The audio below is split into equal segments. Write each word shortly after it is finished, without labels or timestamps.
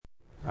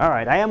All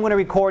right, I am going to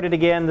record it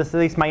again. This is at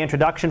least my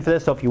introduction for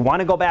this, so if you want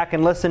to go back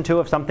and listen to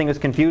it, if something is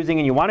confusing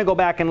and you want to go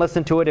back and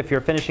listen to it, if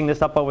you're finishing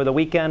this up over the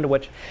weekend,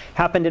 which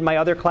happened in my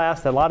other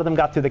class, a lot of them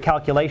got through the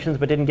calculations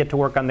but didn't get to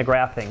work on the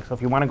graphing. So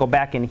if you want to go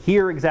back and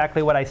hear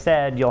exactly what I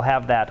said, you'll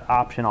have that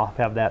option. I'll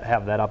have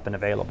that up and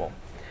available.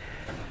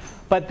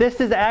 But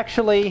this is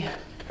actually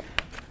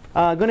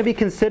going to be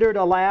considered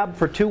a lab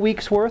for 2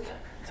 weeks worth.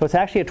 So it's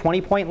actually a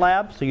 20-point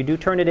lab, so you do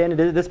turn it in.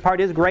 This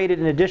part is graded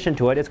in addition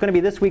to it. It's going to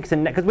be this week's,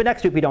 because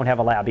next week we don't have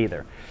a lab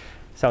either.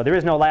 So there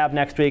is no lab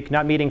next week,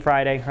 not meeting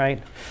Friday,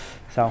 right?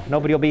 So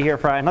nobody will be here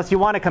Friday, unless you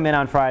want to come in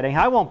on Friday.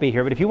 I won't be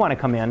here, but if you want to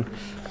come in,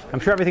 I'm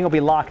sure everything will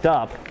be locked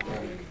up.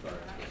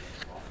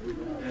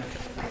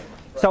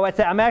 So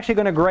I'm actually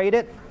going to grade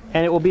it,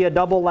 and it will be a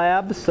double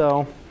lab,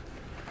 so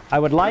I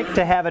would like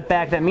to have it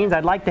back. That means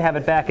I'd like to have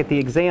it back at the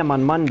exam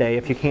on Monday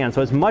if you can.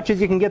 So as much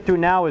as you can get through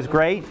now is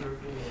great.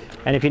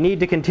 And if you need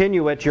to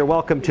continue it, you're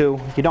welcome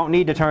to. You don't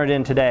need to turn it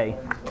in today.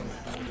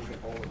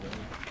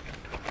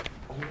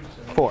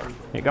 4. There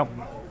you go.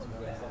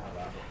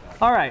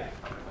 All right.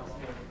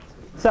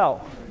 So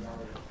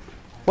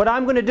what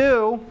I'm going to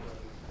do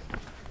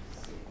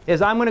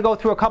is I'm going to go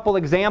through a couple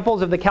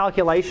examples of the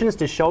calculations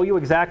to show you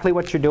exactly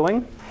what you're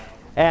doing.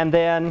 And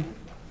then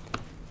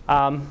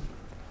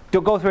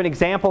you'll go through an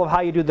example of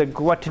how you do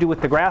what to do with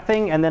the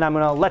graphing, and then I'm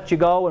going to let you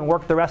go and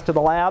work the rest of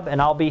the lab,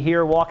 and I'll be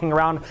here walking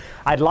around.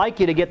 I'd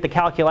like you to get the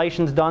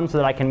calculations done so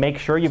that I can make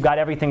sure you've got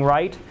everything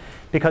right,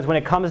 because when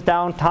it comes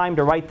down time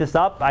to write this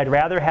up, I'd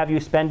rather have you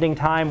spending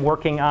time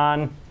working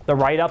on the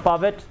write-up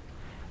of it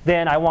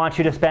than I want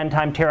you to spend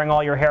time tearing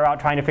all your hair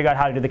out trying to figure out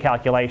how to do the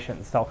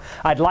calculations. So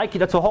I'd like you,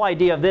 that's the whole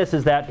idea of this,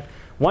 is that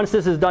once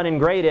this is done and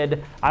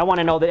graded, I want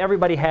to know that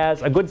everybody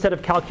has a good set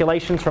of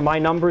calculations for my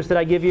numbers that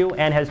I give you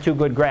and has 2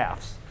 good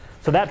graphs.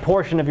 So that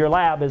portion of your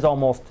lab is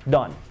almost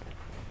done.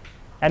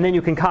 And then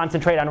you can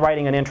concentrate on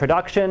writing an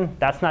introduction.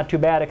 That's not too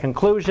bad. A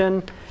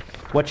conclusion,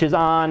 which is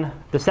on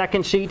the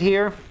second sheet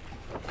here,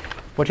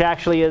 which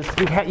actually is,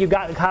 you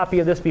got a copy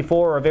of this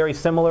before or very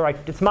similar.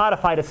 It's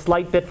modified a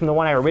slight bit from the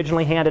one I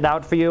originally handed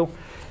out for you,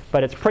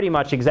 but it's pretty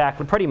much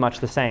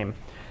the same,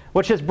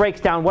 which just breaks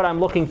down what I'm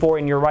looking for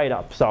in your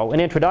write-up. So an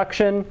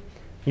introduction,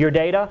 your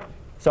data.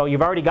 So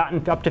you've already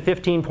gotten up to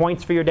 15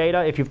 points for your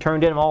data. If you've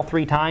turned in all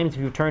 3 times,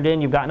 if you've turned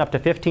in, you've gotten up to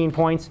 15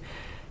 points.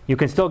 You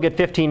can still get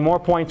 15 more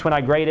points when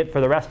I grade it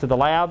for the rest of the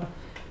lab.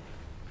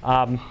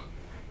 So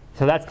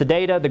that's the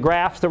data. The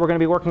graphs that we're going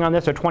to be working on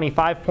this are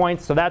 25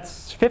 points. So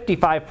that's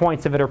 55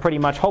 points of it are pretty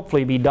much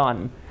hopefully be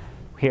done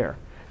here.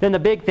 Then the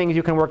big things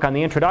you can work on: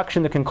 the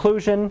introduction, the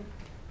conclusion.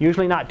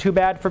 Usually not too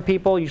bad for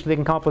people. Usually they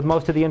can come up with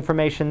most of the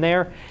information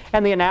there.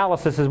 And the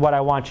analysis is what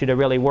I want you to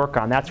really work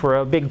on. That's where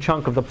a big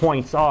chunk of the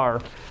points are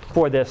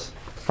for this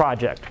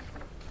project.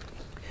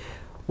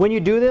 When you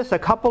do this, a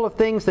couple of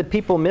things that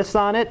people miss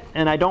on it,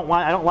 and I don't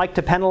like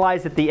to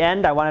penalize at the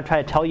end. I want to try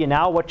to tell you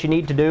now what you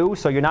need to do,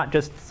 so you're not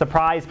just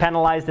surprised,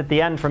 penalized at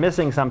the end for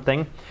missing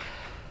something.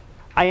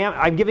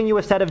 I'm giving you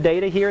a set of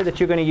data here that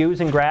you're going to use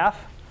in graph.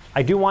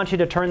 I do want you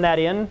to turn that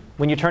in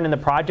when you turn in the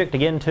project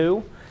again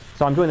too.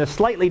 So I'm doing this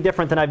slightly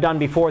different than I've done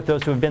before with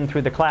those who have been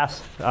through the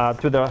class,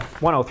 through the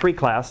 103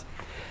 class.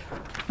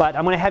 But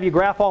I'm going to have you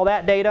graph all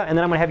that data, and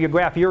then I'm going to have you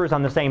graph yours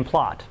on the same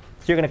plot.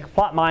 So you're going to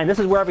plot mine. This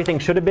is where everything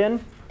should have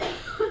been.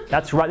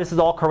 That's right. This is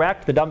all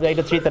correct. The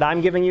data sheet that I'm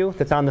giving you,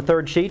 that's on the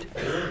 3rd sheet,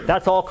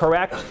 that's all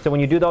correct. So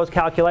when you do those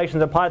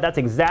calculations and plot it, that's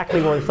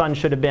exactly where the sun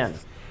should have been.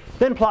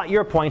 Then plot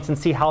your points and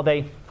see how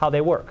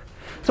they work.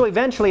 So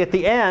eventually at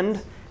the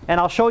end, and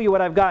I'll show you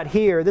what I've got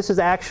here. This is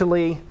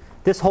actually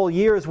this whole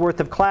year's worth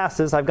of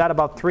classes. I've got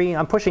about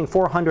I'm pushing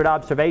 400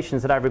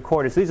 observations that I've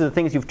recorded. So these are the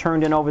things you've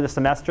turned in over the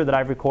semester that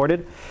I've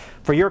recorded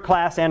for your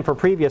class and for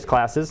previous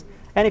classes.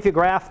 And if you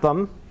graph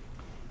them,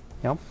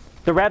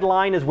 the red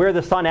line is where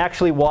the sun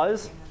actually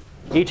was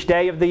each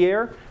day of the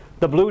year.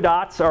 The blue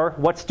dots are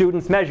what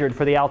students measured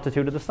for the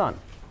altitude of the sun.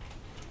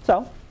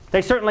 So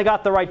they certainly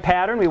got the right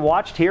pattern. We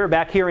watched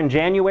back here in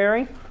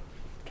January.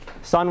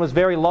 Sun was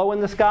very low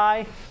in the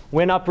sky,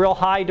 went up real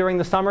high during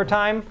the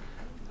summertime.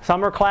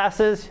 Summer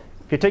classes,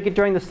 if you take it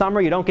during the summer,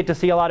 you don't get to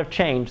see a lot of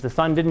change. The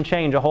sun didn't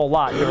change a whole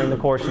lot during the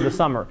course of the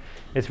summer.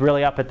 It's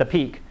really up at the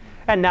peak.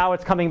 And now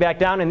it's coming back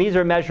down, and these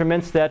are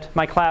measurements that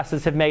my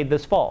classes have made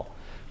this fall.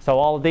 So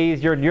all of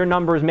these, your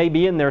numbers may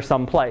be in there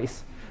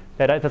someplace.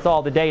 That's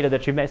all the data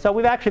that you've made. So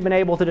we've actually been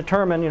able to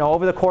determine,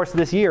 over the course of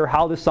this year,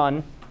 how the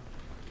sun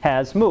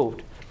has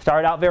moved.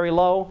 Started out very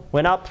low,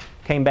 went up,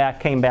 came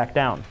back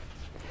down.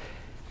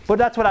 But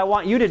that's what I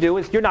want you to do.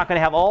 Is you're not going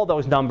to have all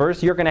those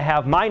numbers. You're going to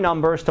have my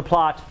numbers to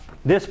plot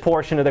this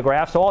portion of the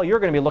graph. So all you're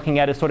going to be looking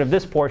at is sort of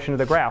this portion of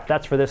the graph.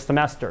 That's for this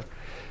semester.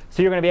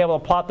 So you're going to be able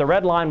to plot the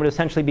red line would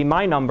essentially be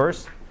my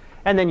numbers.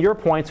 And then your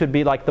points would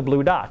be like the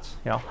blue dots.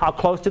 How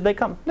close did they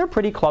come? They're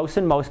pretty close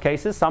in most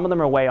cases. Some of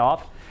them are way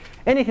off.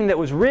 Anything that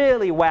was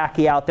really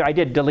wacky out there, I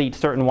did delete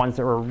certain ones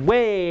that were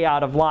way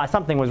out of line.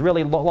 Something was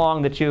really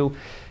long that you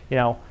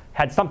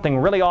had something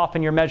really off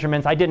in your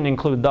measurements. I didn't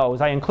include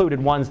those. I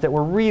included ones that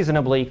were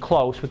reasonably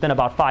close, within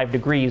about 5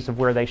 degrees of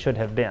where they should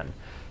have been.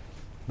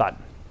 But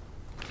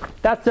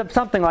that's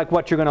something like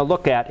what you're going to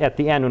look at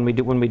the end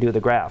when we do the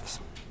graphs.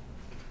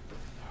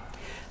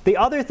 The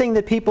other thing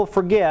that people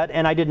forget,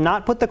 and I did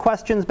not put the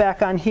questions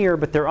back on here,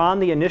 but they're on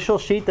the initial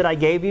sheet that I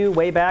gave you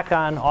way back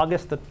on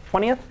August the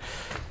 20th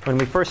when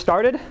we first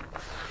started,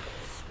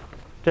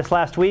 just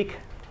last week,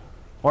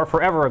 or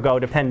forever ago,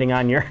 depending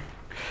on your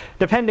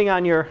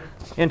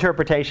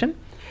interpretation.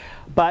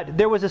 But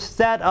there was a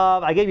set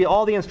of, I gave you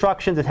all the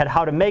instructions. It had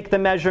how to make the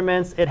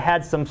measurements. It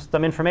had some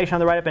information on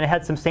the write-up, and it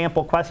had some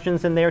sample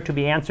questions in there to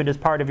be answered as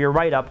part of your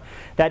write-up.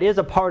 That is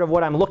a part of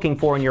what I'm looking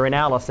for in your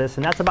analysis,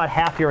 and that's about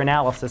half your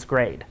analysis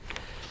grade.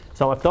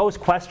 So if those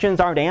questions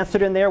aren't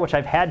answered in there, which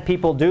I've had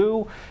people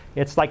do,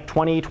 it's like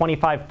 20,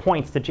 25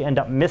 points that you end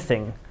up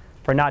missing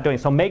for not doing.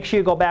 So make sure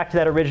you go back to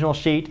that original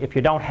sheet. If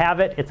you don't have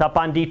it, it's up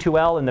on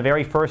D2L in the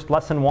very first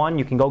lesson 1.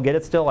 You can go get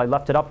it still. I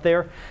left it up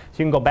there. So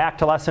you can go back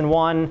to lesson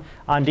 1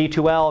 on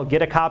D2L,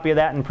 get a copy of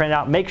that and print it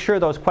out. Make sure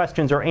those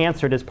questions are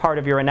answered as part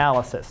of your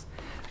analysis.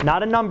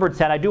 Not a numbered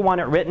set. I do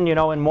want it written,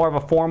 in more of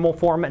a formal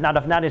format,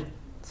 not any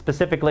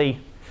specific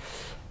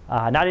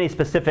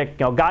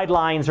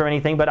guidelines or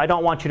anything, but I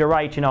don't want you to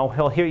write,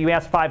 here you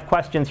ask 5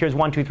 questions, here's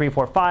 1, 2, 3,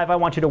 4, 5. I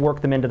want you to work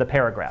them into the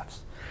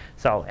paragraphs.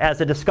 So as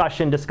a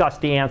discussion, discuss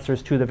the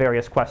answers to the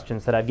various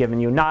questions that I've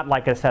given you, not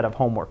like a set of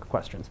homework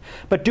questions.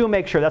 But do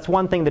make sure, that's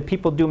one thing that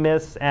people do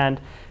miss,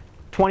 and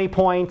 20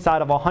 points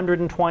out of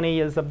 120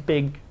 is a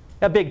big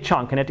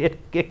chunk, and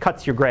it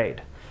cuts your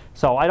grade.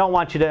 So I don't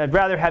want you to, I'd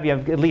rather have you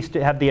at least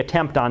have the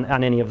attempt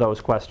on any of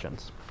those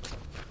questions.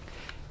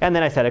 And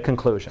then I said a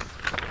conclusion.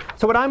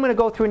 So what I'm going to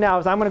go through now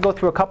is I'm going to go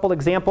through a couple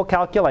example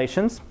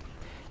calculations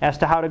as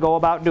to how to go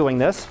about doing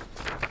this.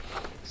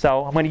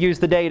 So I'm going to use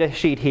the data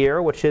sheet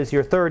here, which is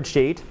your third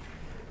sheet.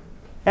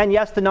 And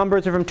yes, the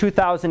numbers are from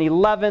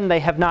 2011. They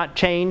have not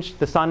changed.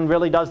 The sun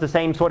really does the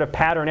same sort of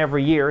pattern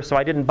every year, so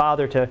I didn't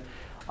bother to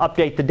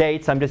update the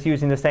dates. I'm just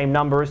using the same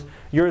numbers.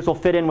 Yours will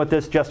fit in with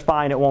this just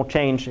fine. It won't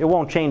change. It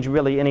won't change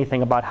really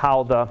anything about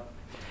how the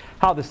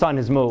sun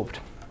has moved.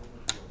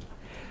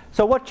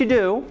 So what you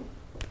do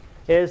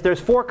is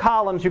there's 4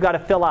 columns you've got to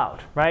fill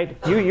out, right?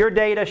 Your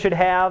data should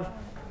have,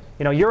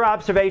 your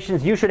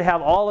observations. You should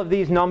have all of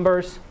these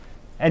numbers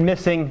and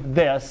missing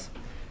this.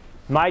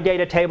 My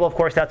data table, of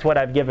course, that's what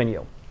I've given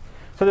you.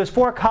 So there's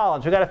 4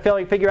 columns. We've got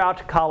to figure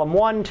out column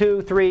 1,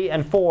 2, 3,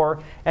 and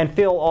 4 and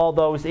fill all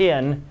those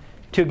in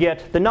to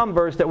get the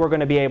numbers that we're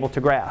going to be able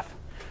to graph.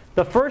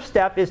 The first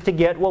step is to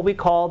get what we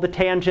call the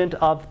tangent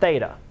of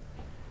theta.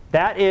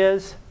 Theta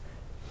is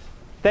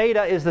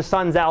the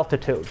sun's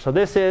altitude. So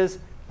this is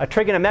a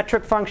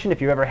trigonometric function.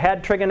 If you've ever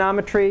had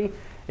trigonometry,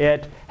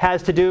 it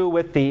has to do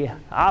with the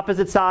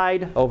opposite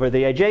side over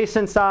the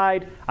adjacent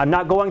side. I'm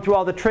not going through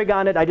all the trig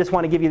on it. I just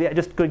want to give you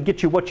just to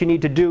get you what you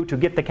need to do to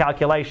get the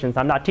calculations.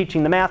 I'm not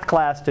teaching the math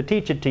class to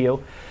teach it to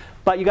you,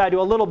 but you got to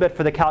do a little bit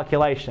for the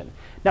calculation.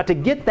 Now to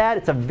get that,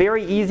 it's a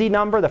very easy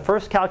number. The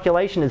first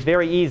calculation is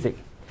very easy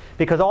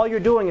because all you're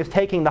doing is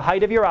taking the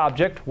height of your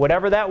object,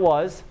 whatever that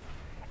was,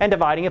 and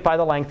dividing it by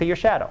the length of your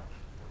shadow.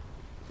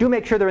 Do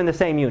make sure they're in the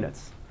same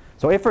units.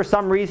 So if for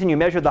some reason you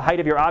measure the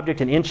height of your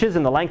object in inches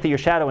and the length of your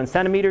shadow in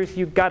centimeters,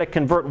 you've got to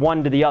convert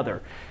one to the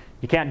other.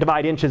 You can't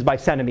divide inches by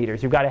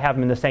centimeters. You've got to have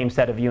them in the same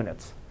set of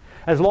units.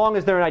 As long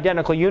as they're in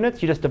identical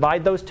units, you just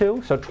divide those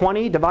two. So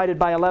 20 divided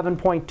by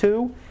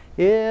 11.2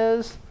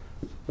 is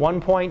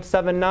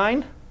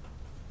 1.79.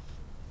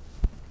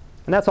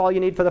 And that's all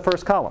you need for the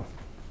first column.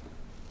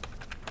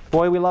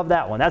 Boy, we love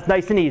that one. That's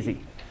nice and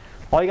easy.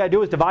 All you got to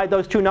do is divide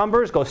those two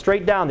numbers, go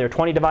straight down there.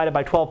 20 divided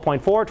by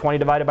 12.4, 20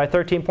 divided by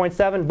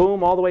 13.7,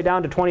 boom, all the way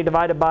down to 20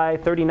 divided by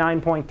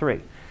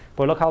 39.3.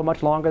 Boy, look how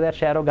much longer that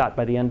shadow got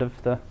by the end of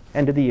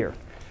the year.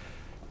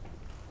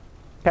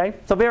 Okay,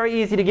 so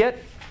very easy to get.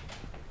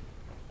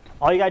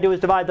 All you got to do is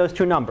divide those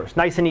two numbers.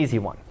 Nice and easy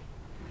one.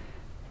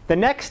 The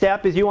next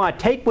step is you want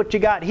to take what you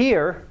got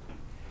here,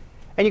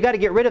 and you got to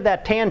get rid of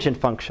that tangent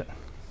function.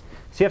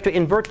 So you have to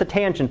invert the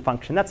tangent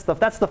function. That's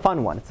the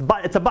fun one.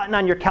 It's a button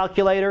on your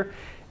calculator.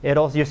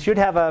 You should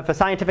have if a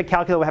scientific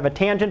calculator will have a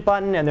tangent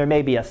button, and there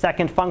may be a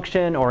second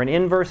function or an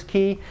inverse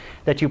key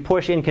that you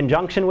push in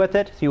conjunction with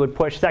it. So you would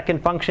push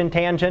second function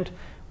tangent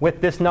with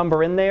this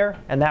number in there,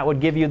 and that would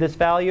give you this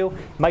value.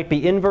 It might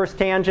be inverse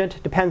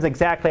tangent, depends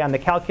exactly on the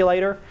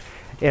calculator.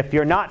 If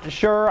you're not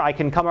sure,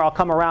 I'll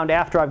come around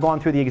after I've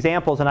gone through the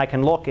examples, and I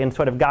can look and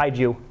sort of guide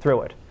you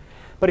through it.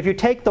 But if you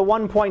take the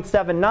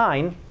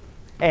 1.79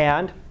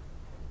 and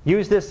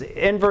use this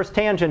inverse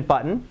tangent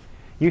button,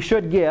 you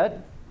should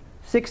get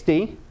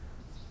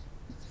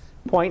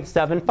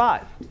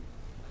 60.75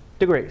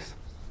 degrees.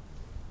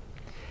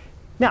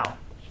 Now,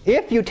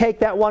 if you take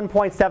that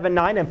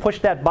 1.79 and push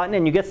that button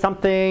and you get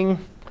something,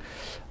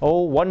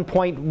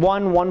 1.1,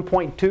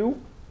 1.2, you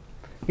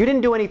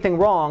didn't do anything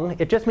wrong.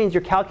 It just means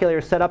your calculator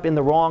is set up in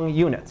the wrong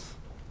units.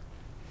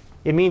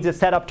 It means it's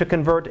set up to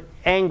convert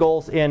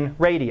angles in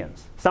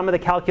radians. Some of the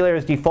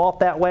calculators default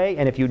that way,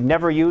 and if you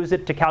never use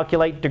it to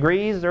calculate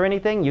degrees or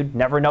anything, you'd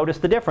never notice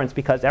the difference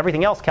because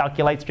everything else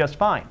calculates just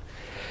fine.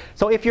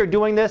 So if you're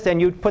doing this and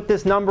you put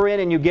this number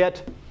in and you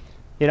get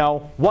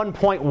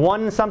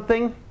 1.1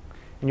 something,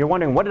 and you're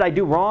wondering, what did I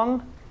do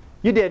wrong?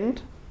 You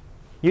didn't.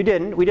 You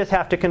didn't. We just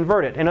have to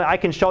convert it. And I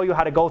can show you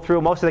how to go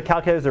through. Most of the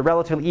calculators are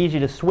relatively easy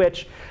to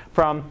switch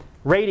from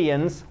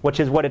radians, which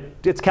is what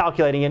it's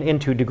calculating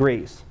into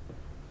degrees.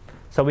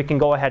 So we can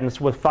go ahead and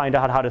we'll find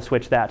out how to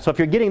switch that. So if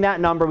you're getting that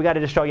number, we've got to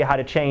just show you how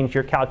to change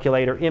your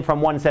calculator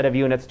from one set of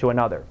units to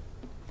another.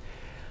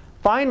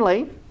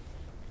 Finally,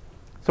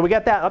 so we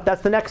got that up.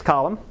 That's the next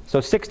column. So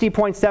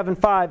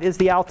 60.75 is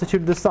the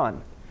altitude of the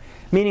sun,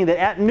 meaning that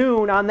at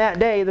noon on that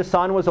day, the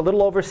sun was a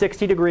little over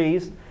 60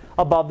 degrees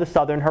above the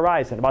southern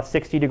horizon, about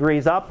 60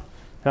 degrees up.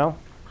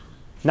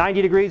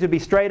 90 degrees would be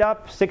straight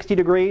up, 60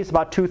 degrees,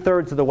 about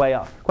 2/3 of the way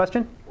up.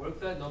 Question? What if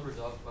that number's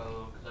off by a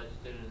little? Because I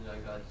just did it and I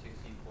got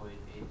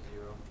 60.80.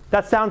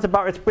 That sounds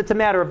about, it's a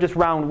matter of just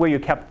round where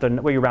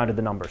you rounded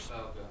the numbers. Oh,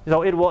 okay.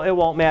 So it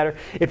won't matter.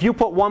 If you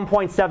put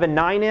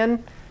 1.79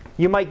 in,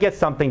 you might get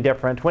something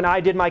different. When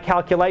I did my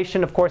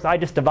calculation, of course, I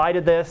just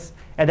divided this,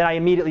 and then I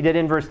immediately did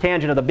inverse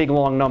tangent of the big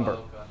long number. Oh,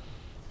 okay.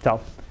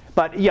 So,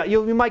 but yeah,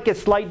 you might get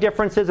slight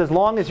differences as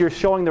long as you're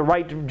showing the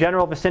right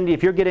general vicinity.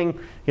 If you're getting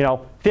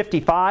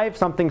 55,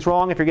 something's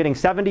wrong. If you're getting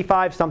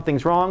 75,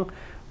 something's wrong.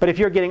 But if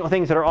you're getting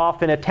things that are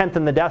off in a tenth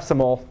in the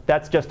decimal,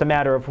 that's just a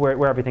matter of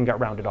where everything got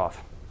rounded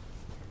off.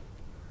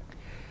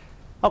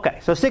 Okay,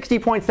 so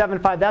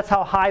 60.75, that's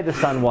how high the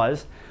sun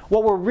was.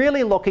 What we're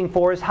really looking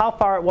for is how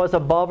far it was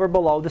above or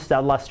below the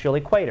celestial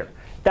equator.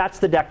 That's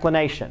the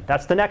declination.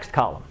 That's the next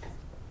column.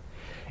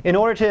 In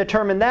order to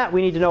determine that,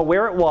 we need to know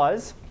where it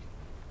was,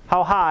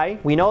 how high.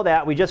 We know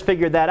that. We just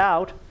figured that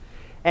out.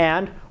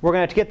 And we're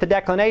going to get the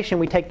declination.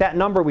 We take that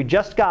number we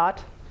just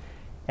got,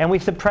 and we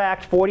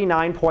subtract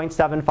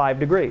 49.75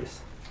 degrees.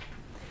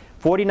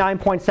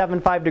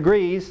 49.75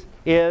 degrees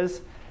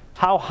is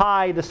how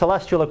high the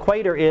celestial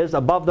equator is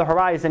above the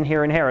horizon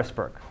here in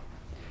Harrisburg.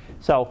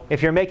 So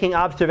if you're making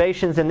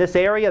observations in this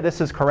area,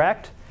 this is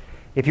correct.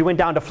 If you went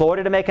down to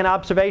Florida to make an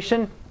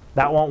observation,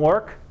 that won't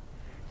work.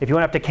 If you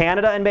went up to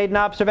Canada and made an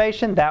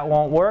observation, that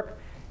won't work.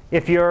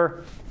 If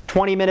you're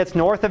 20 minutes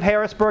north of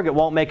Harrisburg, it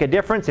won't make a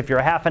difference. If you're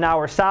a half an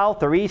hour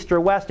south or east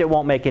or west, it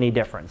won't make any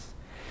difference.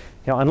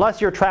 Unless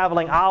you're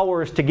traveling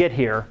hours to get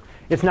here,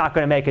 it's not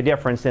going to make a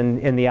difference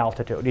in the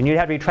altitude. And you'd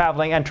have to be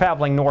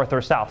traveling north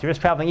or south. If you're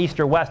just traveling east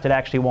or west, it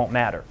actually won't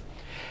matter.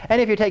 And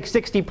if you take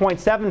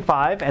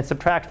 60.75 and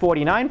subtract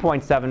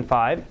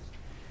 49.75,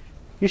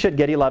 you should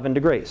get 11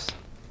 degrees.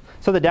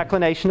 So the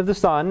declination of the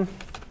sun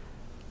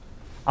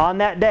on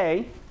that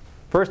day,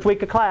 first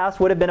week of class,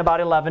 would have been about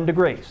 11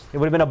 degrees. It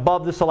would have been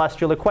above the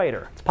celestial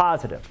equator. It's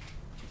positive.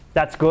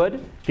 That's good.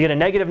 If you get a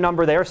negative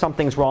number there,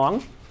 something's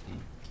wrong.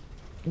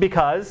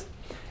 Because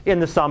in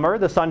the summer,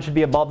 the sun should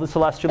be above the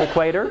celestial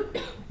equator.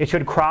 It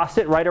should cross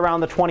it right around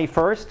the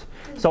 21st.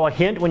 So a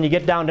hint, when you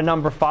get down to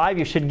number 5,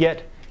 you should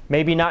get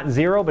maybe not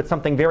 0, but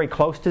something very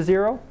close to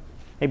 0.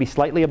 Maybe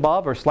slightly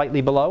above or slightly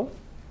below.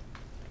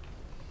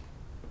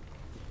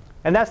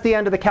 And that's the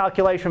end of the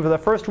calculation for the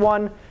first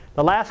one.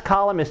 The last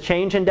column is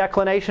change in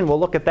declination. We'll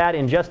look at that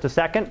in just a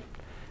second.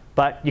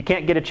 But you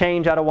can't get a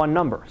change out of one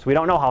number. So we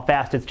don't know how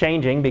fast it's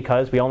changing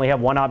because we only have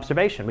one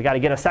observation. We've got to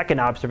get a second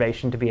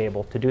observation to be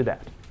able to do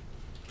that.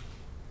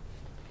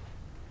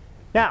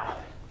 Now,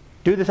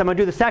 I'm going to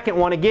do the second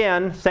one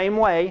again, same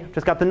way.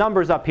 Just got the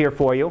numbers up here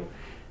for you.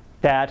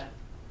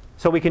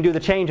 So we can do the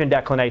change in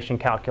declination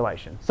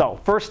calculation. So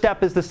first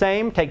step is the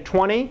same. Take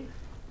 20,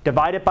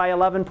 divide it by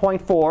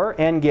 11.4,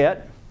 and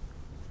get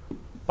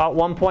about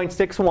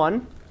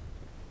 1.61.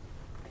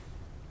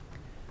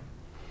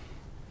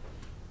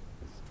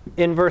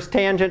 Inverse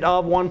tangent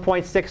of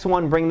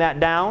 1.61, bring that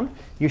down.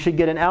 You should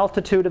get an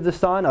altitude of the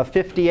sun of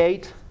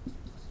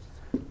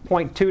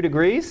 58.2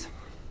 degrees.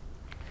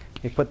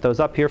 Let me put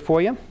those up here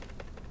for you.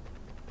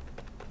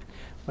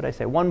 What did I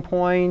say?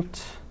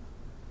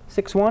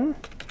 1.61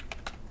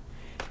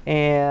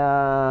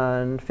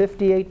 and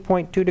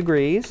 58.2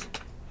 degrees.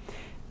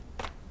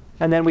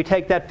 And then we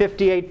take that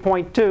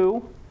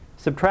 58.2,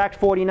 subtract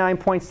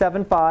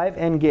 49.75,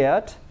 and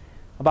get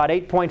about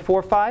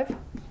 8.45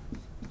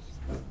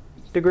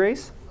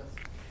 degrees.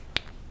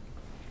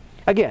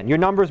 Again, your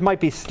numbers might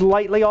be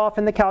slightly off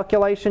in the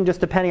calculation,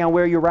 just depending on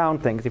where you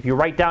round things. If you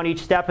write down each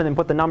step and then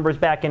put the numbers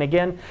back in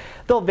again,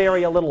 they'll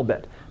vary a little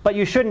bit. But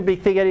you shouldn't be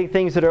getting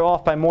things that are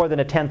off by more than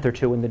a tenth or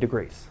two in the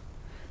degrees.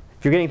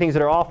 If you're getting things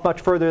that are off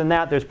much further than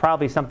that, there's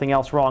probably something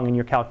else wrong in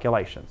your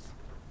calculations.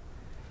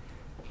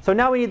 So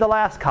now we need the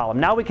last column.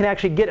 Now we can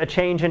actually get a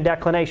change in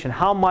declination.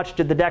 How much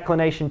did the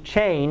declination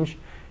change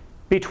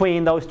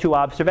between those two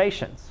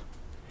observations?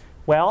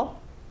 Well,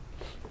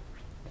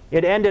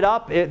 it ended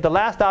up, the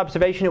last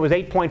observation, it was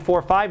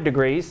 8.45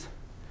 degrees.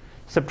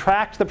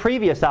 Subtract the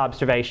previous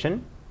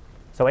observation,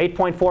 so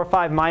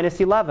 8.45 minus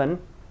 11,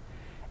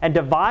 and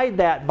divide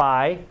that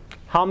by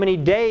how many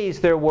days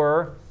there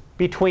were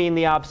between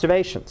the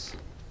observations.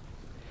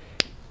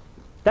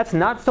 That's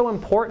not so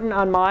important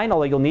on mine,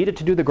 although you'll need it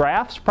to do the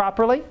graphs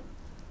properly,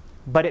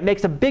 but it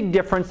makes a big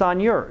difference on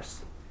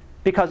yours.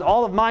 because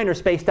all of mine are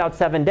spaced out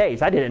 7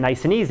 days. I did it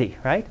nice and easy,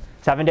 right?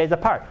 7 days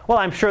apart. Well,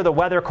 I'm sure the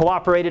weather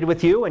cooperated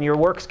with you and your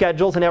work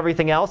schedules and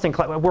everything else, and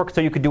worked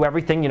so you could do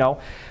everything,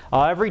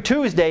 every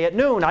Tuesday at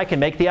noon I can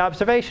make the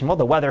observation. Well,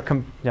 the weather,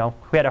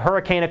 we had a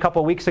hurricane a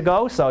couple weeks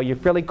ago, so you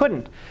really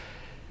couldn't.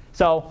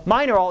 So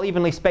mine are all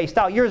evenly spaced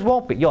out. Yours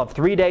won't be. You'll have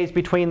 3 days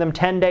between them,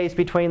 10 days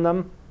between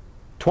them,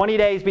 20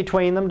 days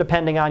between them,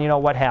 depending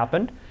on what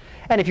happened.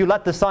 And if you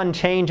let the sun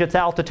change its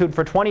altitude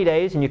for 20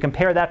 days and you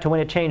compare that to when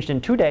it changed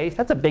in 2 days,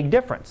 that's a big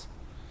difference.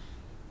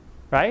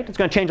 Right? It's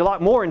going to change a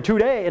lot more in 2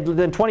 days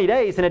than 20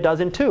 days than it does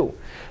in 2.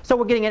 So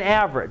we're getting an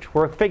average.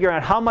 We're figuring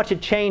out how much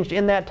it changed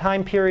in that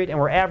time period, and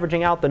we're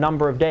averaging out the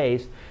number of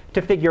days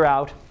to figure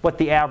out what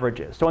the average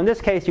is. So in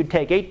this case, you'd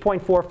take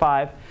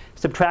 8.45,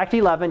 subtract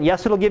 11.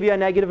 Yes, it'll give you a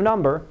negative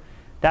number.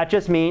 That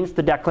just means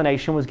the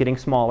declination was getting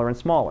smaller and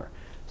smaller.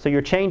 So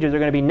your changes are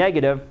going to be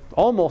negative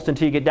almost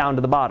until you get down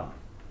to the bottom.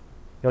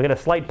 You'll get a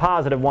slight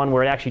positive one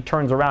where it actually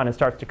turns around and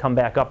starts to come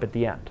back up at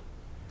the end.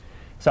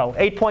 So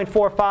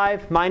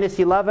 8.45 minus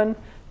 11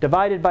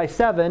 divided by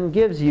 7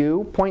 gives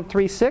you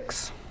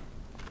 0.36,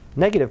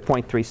 negative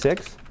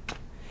 0.36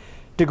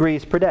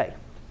 degrees per day.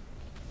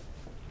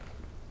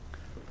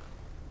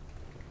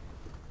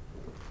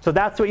 So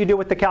that's what you do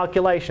with the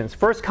calculations.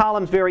 First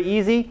column's very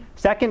easy.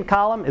 Second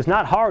column is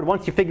not hard.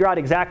 Once you figure out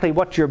exactly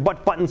what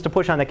buttons to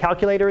push on the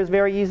calculator is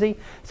very easy.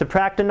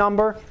 Subtract a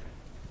number.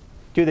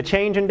 Do the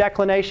change in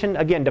declination.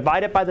 Again,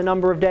 divide it by the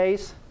number of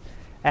days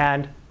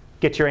and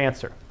get your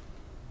answer.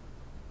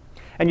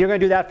 And you're going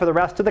to do that for the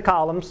rest of the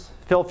columns.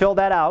 Fill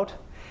that out.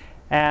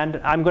 And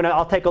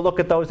I'll take a look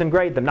at those and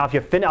grade them. Now,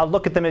 I'll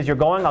look at them as you're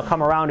going. I'll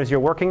come around as you're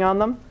working on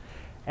them.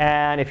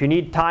 And if you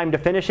need time to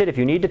finish it, if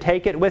you need to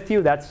take it with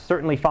you, that's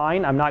certainly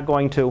fine. I'm not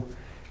going to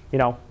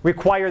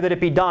require that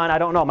it be done. I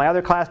don't know. My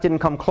other class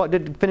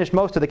did finish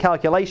most of the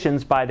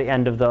calculations by the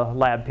end of the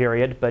lab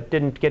period, but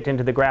didn't get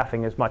into the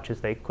graphing as much as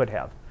they could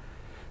have.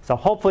 So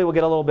hopefully we'll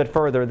get a little bit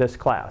further this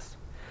class.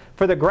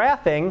 For the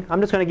graphing,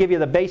 I'm just going to give you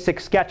the basic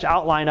sketch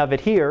outline of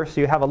it here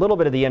so you have a little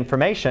bit of the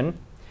information.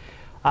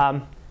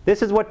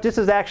 This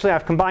is actually,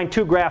 I've combined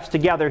 2 graphs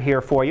together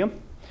here for you.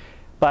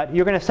 But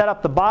you're going to set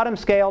up the bottom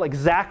scale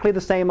exactly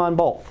the same on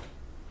both.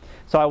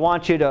 So I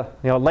want you to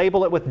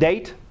label it with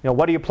date.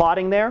 What are you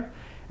plotting there?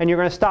 And you're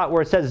going to start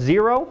where it says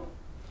 0.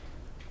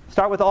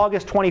 Start with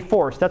August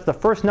 24th. That's the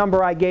first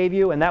number I gave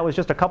you, and that was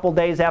just a couple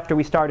days after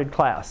we started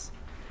class.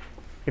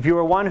 If you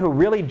were one who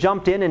really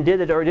jumped in and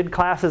did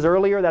classes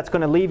earlier, that's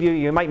going to leave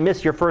you might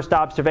miss your first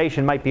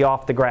observation, might be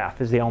off the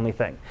graph is the only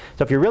thing.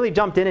 So if you really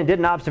jumped in and did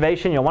an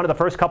observation, one of the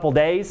first couple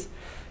days,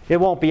 it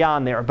won't be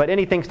on there. But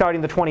anything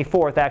starting the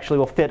 24th actually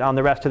will fit on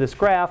the rest of this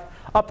graph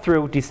up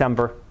through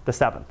December the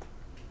 7th.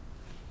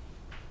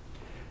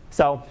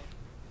 So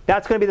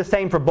that's going to be the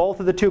same for both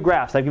of the 2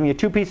 graphs. I've given you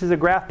 2 pieces of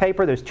graph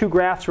paper. There's 2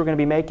 graphs we're going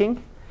to be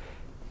making.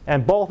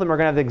 And both of them are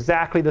going to have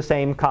exactly the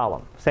same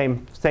column,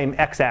 same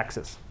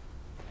x-axis.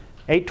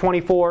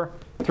 8.24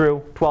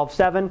 through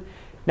 12.7.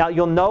 Now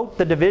you'll note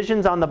the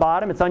divisions on the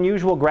bottom. It's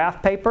unusual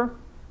graph paper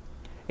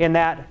in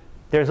that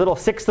there's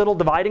 6 little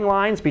dividing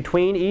lines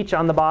between each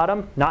on the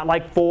bottom, not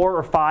like 4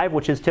 or 5,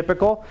 which is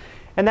typical.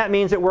 And that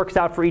means it works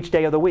out for each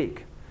day of the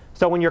week.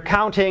 So when you're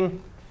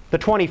counting the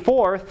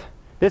 24th,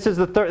 this is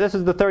the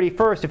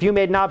 31st. If you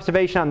made an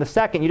observation on the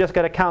 2nd, you just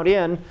got to count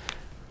in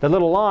the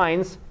little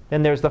lines.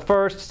 Then there's the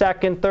 1st,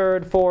 2nd,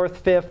 3rd,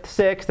 4th, 5th,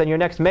 6th, and your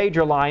next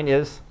major line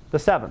is the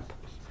 7th.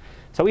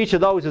 So each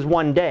of those is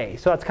 1 day.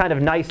 So that's kind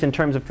of nice in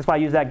terms of, that's why I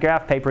use that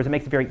graph paper, is it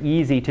makes it very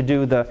easy to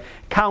do the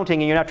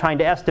counting, and you're not trying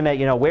to estimate,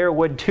 where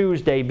would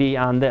Tuesday be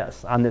on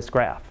this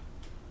graph.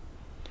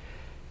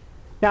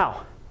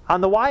 Now,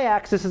 on the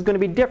y-axis is going to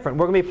be different.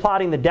 We're going to be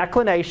plotting the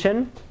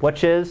declination,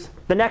 which is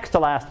the next to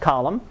last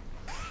column,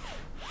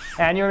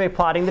 and you're going to be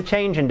plotting the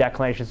change in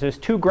declination. So there's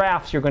 2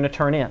 graphs you're going to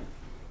turn in.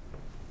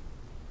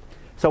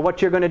 So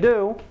what you're going to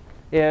do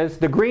is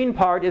the green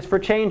part is for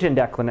change in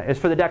is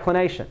for the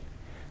declination.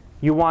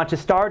 You want to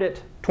start at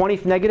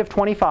negative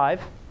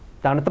 25,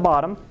 down at the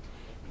bottom.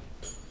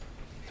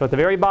 So at the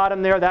very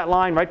bottom there, that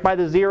line right by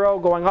the 0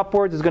 going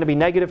upwards is going to be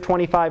negative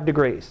 25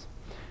 degrees.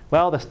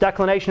 Well, this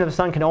declination of the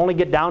sun can only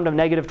get down to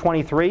negative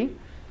 23,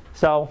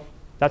 so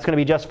that's going to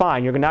be just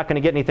fine. You're not going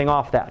to get anything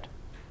off that.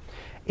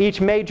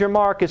 Each major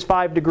mark is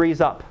 5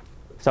 degrees up.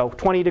 So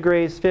 20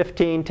 degrees,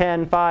 15,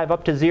 10, 5,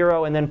 up to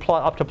 0, and then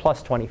up to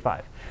plus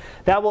 25.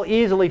 That will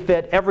easily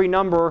fit every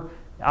number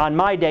on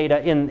my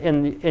data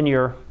in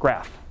your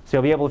graph. So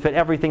you'll be able to fit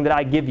everything that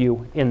I give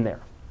you in there.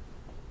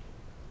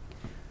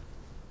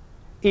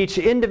 Each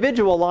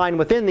individual line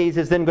within these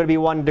is then going to be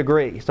 1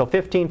 degree. So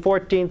 15,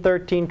 14,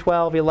 13,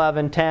 12,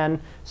 11,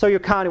 10. So you're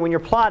counting. When you're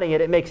plotting it,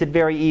 it makes it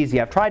very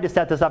easy. I've tried to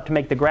set this up to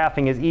make the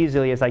graphing as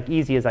easy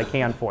as I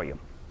can for you.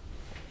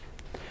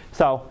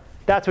 So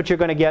that's what you're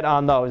going to get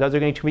on those.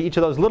 Each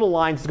of those little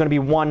lines is going to be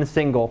 1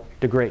 single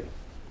degree.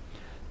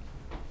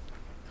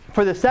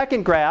 For the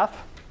second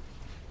graph,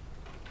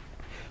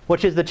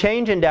 which is the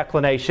change in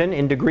declination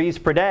in degrees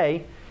per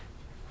day,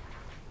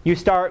 you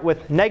start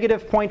with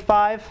negative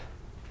 0.5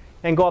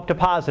 and go up to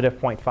positive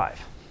 0.5.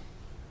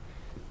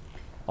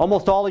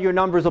 Almost all of your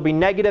numbers will be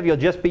negative. You'll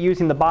just be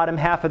using the bottom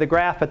half of the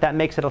graph, but that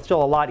makes it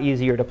still a lot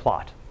easier to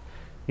plot.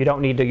 You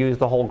don't need to use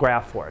the whole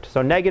graph for it.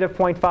 So negative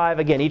 0.5,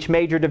 again, each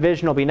major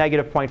division will be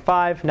negative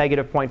 0.5,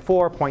 negative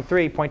 0.4,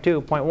 0.3,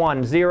 0.2,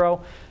 0.1,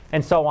 0,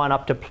 and so on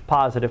up to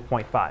positive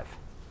 0.5.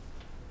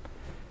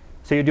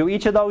 So you do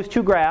each of those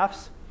two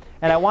graphs,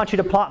 and I want you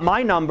to plot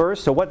my numbers,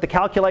 so what the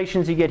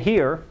calculations you get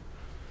here,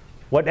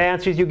 what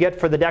answers you get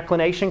for the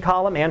declination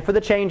column and for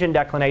the change in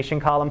declination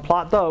column,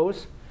 plot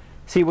those,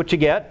 see what you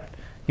get.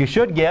 You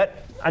should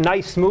get a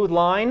nice smooth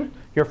line.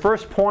 Your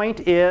first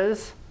point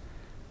is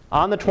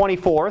on the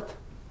 24th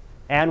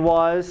and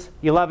was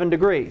 11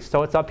 degrees,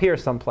 so it's up here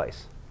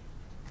someplace.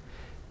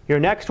 Your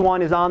next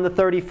one is on the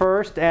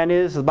 31st and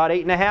is about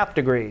 8.5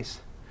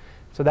 degrees.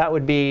 So that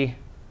would be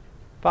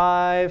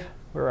 5,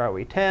 where are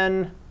we,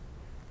 10,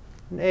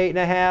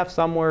 8.5,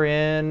 somewhere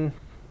in,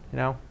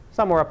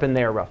 somewhere up in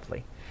there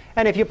roughly.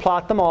 And if you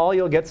plot them all,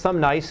 you'll get some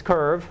nice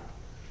curve.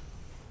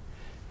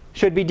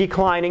 Should be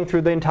declining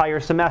through the entire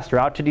semester.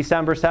 Out to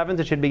December 7th,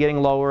 it should be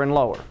getting lower and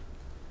lower.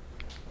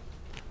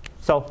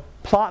 So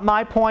plot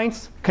my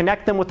points,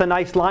 connect them with a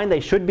nice line.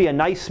 They should be a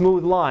nice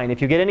smooth line. If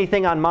you get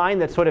anything on mine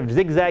that sort of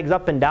zigzags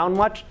up and down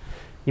much,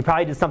 you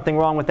probably did something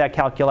wrong with that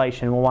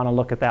calculation. We'll want to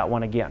look at that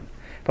one again.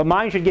 But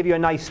mine should give you a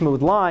nice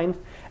smooth line.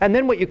 And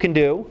then what you can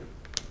do,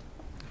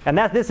 and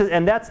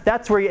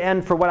that's where you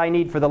end for what I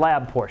need for the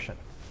lab portion.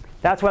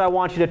 That's what I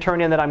want you to turn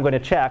in that I'm going to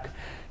check.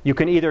 You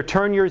can either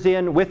turn yours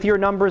in with your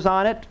numbers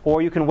on it,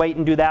 or you can wait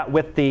and do that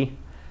with the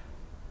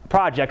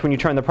project when you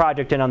turn the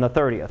project in on the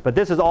 30th. But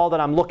this is all that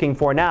I'm looking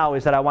for now,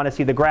 is that I want to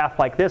see the graph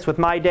like this with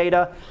my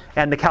data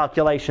and the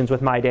calculations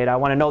with my data. I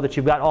want to know that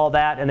you've got all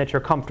that and that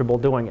you're comfortable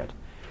doing it.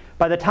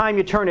 By the time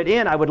you turn it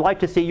in, I would like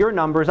to see your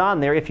numbers on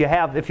there if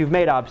you've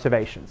made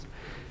observations.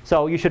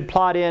 So you should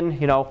plot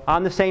in,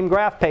 on the same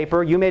graph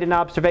paper, you made an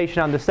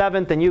observation on the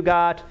 7th and you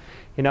got,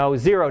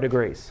 0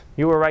 degrees.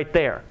 You were right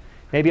there.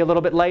 Maybe a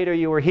little bit later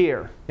you were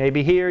here.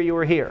 Maybe here you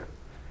were here.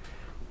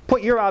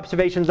 Put your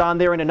observations on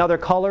there in another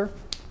color.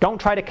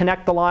 Don't try to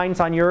connect the lines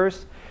on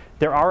yours.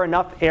 There are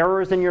enough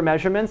errors in your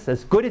measurements.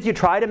 As good as you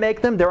try to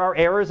make them, there are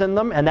errors in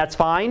them, and that's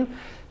fine.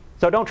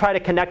 So don't try to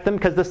connect them,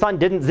 because the sun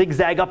didn't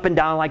zigzag up and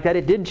down like that.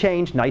 It did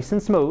change nice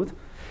and smooth.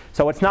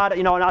 So it's not,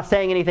 I'm not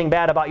saying anything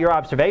bad about your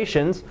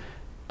observations,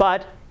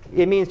 but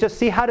it means just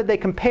see how did they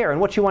compare.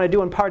 And what you want to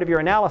do in part of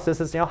your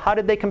analysis is, how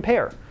did they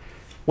compare?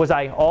 Was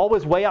I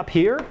always way up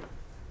here?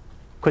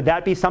 Could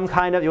that be some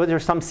kind of, was there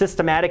some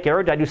systematic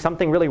error? Did I do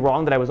something really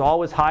wrong that I was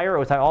always higher, or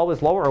was I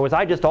always lower, or was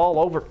I just all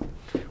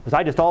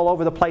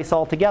over the place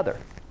altogether?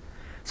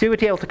 So you would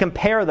be able to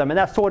compare them, and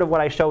that's sort of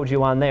what I showed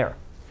you on there.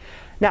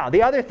 Now,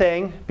 the other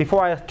thing,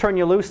 before I turn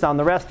you loose on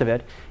the rest of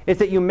it, is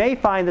that you may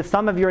find that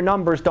some of your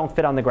numbers don't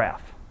fit on the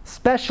graph,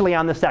 especially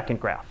on the second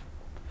graph.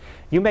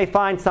 You may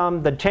find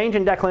the change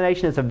in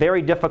declination is a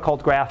very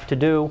difficult graph to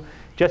do,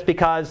 just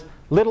because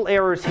little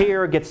errors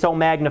here get so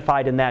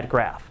magnified in that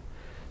graph.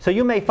 So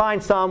you may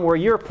find some where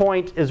your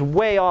point is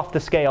way off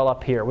the scale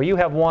up here, where you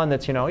have one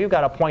that's, you've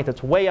got a point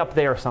that's way up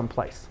there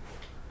someplace.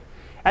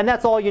 And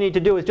that's all you need to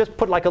do is just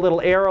put like a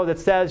little arrow that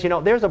says,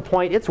 there's a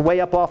point, it's way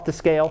up off the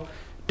scale.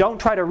 Don't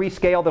try to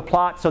rescale the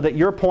plot so that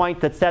your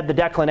point that said the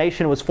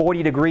declination was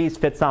 40 degrees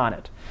fits on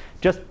it.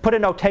 Just put a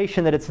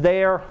notation that it's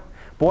there.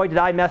 Boy, did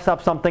I mess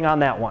up something on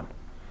that one.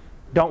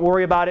 Don't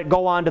worry about it.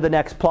 Go on to the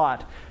next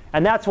plot.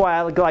 And that's why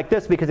I like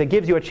this, because it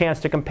gives you a chance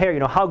to compare.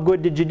 How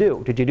good did you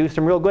do? Did you do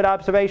some real good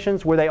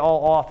observations? Were they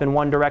all off in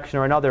one direction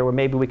or another, where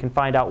maybe we can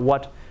find out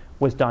what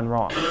was done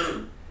wrong?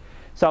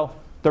 So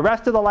the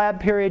rest of the lab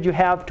period you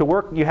have to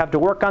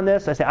work on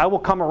this. I will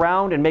come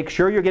around and make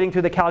sure you're getting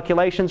through the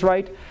calculations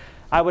right.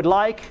 I would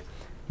like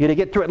you to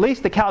get through at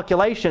least the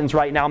calculations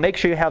right now. Make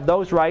sure you have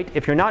those right.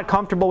 If you're not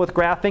comfortable with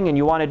graphing and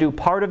you want to do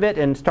part of it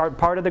and start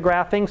part of the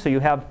graphing so you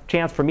have a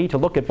chance for me to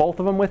look at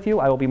both of them with you,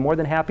 I will be more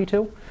than happy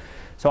to.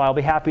 So I'll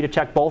be happy to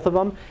check both of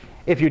them.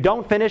 If you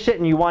don't finish it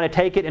and you want to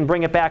take it and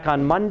bring it back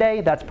on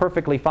Monday, that's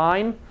perfectly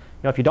fine.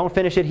 If you don't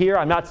finish it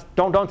here,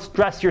 don't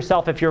stress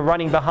yourself if you're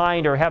running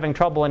behind or having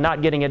trouble and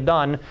not getting it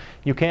done.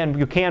 You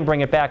can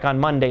bring it back on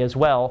Monday as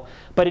well.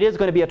 But it is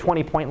going to be a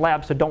 20-point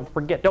lab, so don't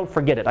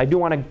forget it. I do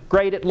want to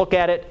grade it, look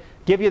at it,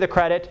 give you the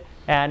credit,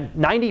 and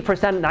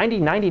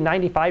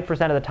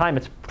 95% of the time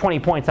it's 20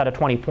 points out of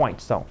 20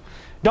 points. So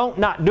don't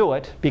not do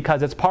it,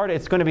 because it's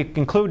going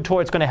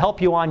to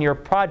help you on your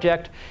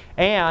project,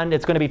 and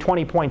it's going to be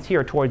 20 points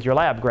here towards your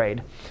lab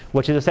grade,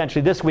 which is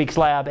essentially this week's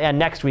lab and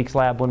next week's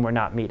lab when we're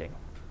not meeting.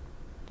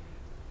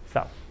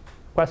 So,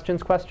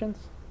 questions?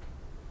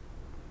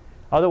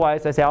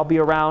 Otherwise, I say I'll be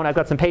around. I've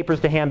got some papers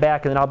to hand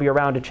back, and then I'll be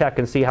around to check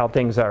and see how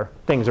things are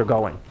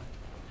going.